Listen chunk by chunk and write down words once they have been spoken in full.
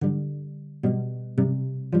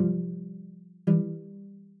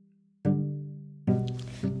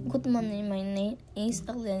Good morning, my name is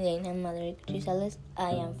Anyelina Madrid, Grisales.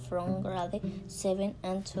 I am from grade 7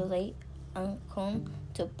 and today I'm going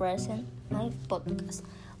to present my podcast,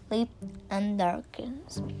 Light and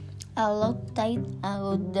Darkness. A long time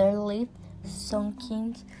ago there lived some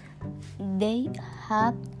kings. They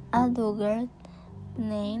had a daughter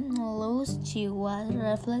named Luz. She was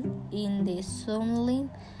reflected in the sunlight.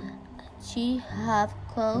 She had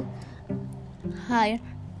cold hair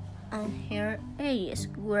and her eyes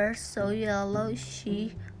were so yellow.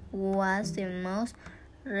 She was the most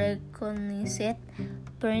recognized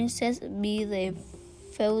princess by the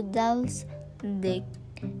feudals. The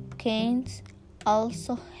kings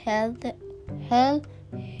also held her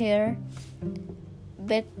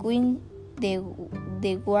between the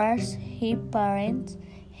wars. Her parents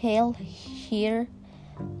held her.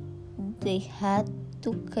 They had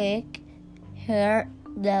to kick her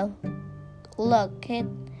the locked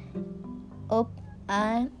up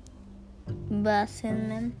a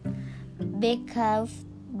basement because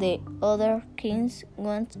the other kings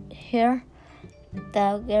wanted her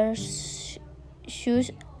daggers,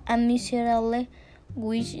 shoes, and miserable,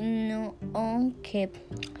 which no one kept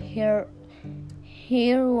her.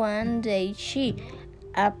 Here one day she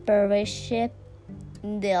approached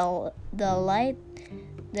the light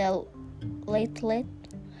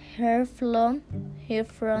her from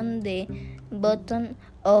the bottom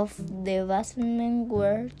of the basement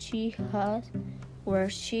where she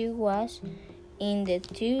was in the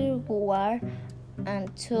third war,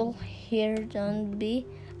 and told her, "Don't be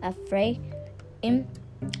afraid. In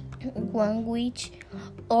one which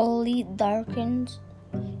only darkens."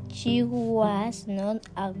 She was not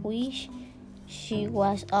a witch. She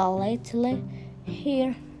was a little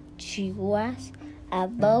here. She was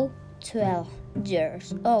about 12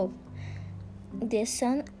 years old. The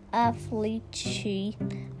son of which she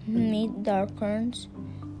met darkness.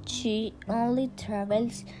 She only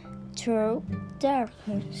travels through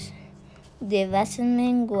darkness. The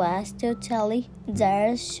basement was totally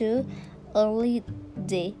dark, so only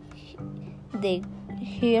the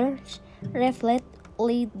hairs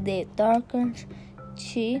reflected the darkness.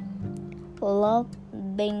 She loved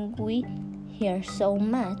being with her so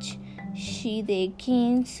much. The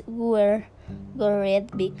kings were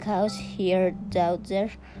worried because her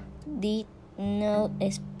daughter did not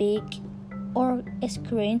speak or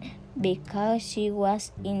scream because she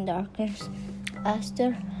was in darkness.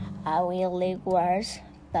 After a while, the wars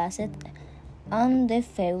passed on. The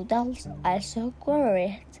feudals also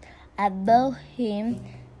worried about him.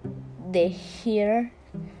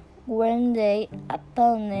 When they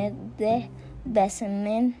opened the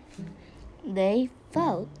basement, they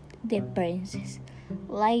found the princess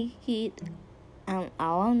liked it and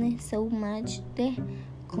alone so much the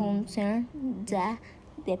concern that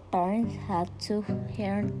the parents had to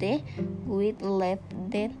hear the with left.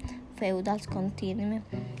 The feudals continued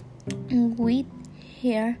with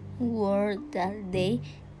her word that they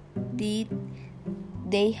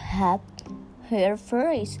had her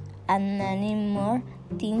first and many more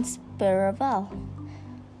things parallel.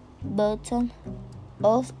 Bottom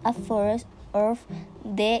of a forest of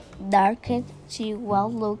the darkest, she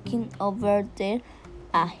was looking over there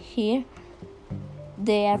at her.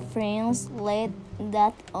 Their friends said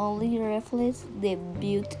that only reflects the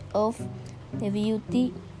beauty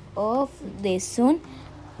of the sun.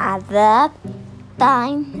 At that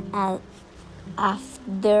time, as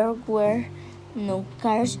there were no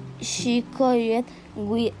cars, she could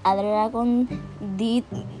with a dragon. Did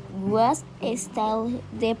was style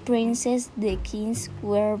the princess. The kings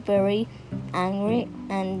were very angry,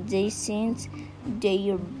 and they sent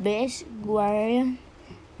their best warrior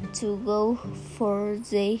to go for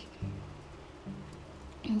their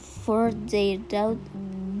doubt.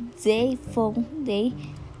 They found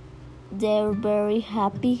they're very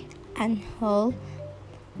happy and whole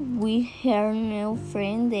with her new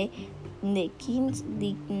friend. The kings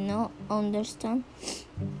did not understand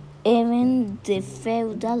even the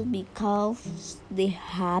feudal because they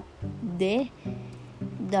had the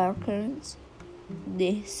darkness.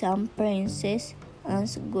 The some princess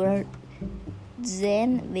answered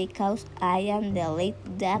then, because I am the light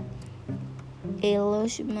that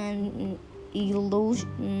illuminates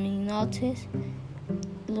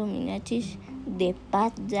the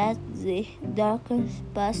path that the darkness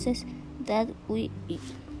passes, that we eat.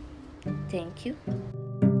 Thank you.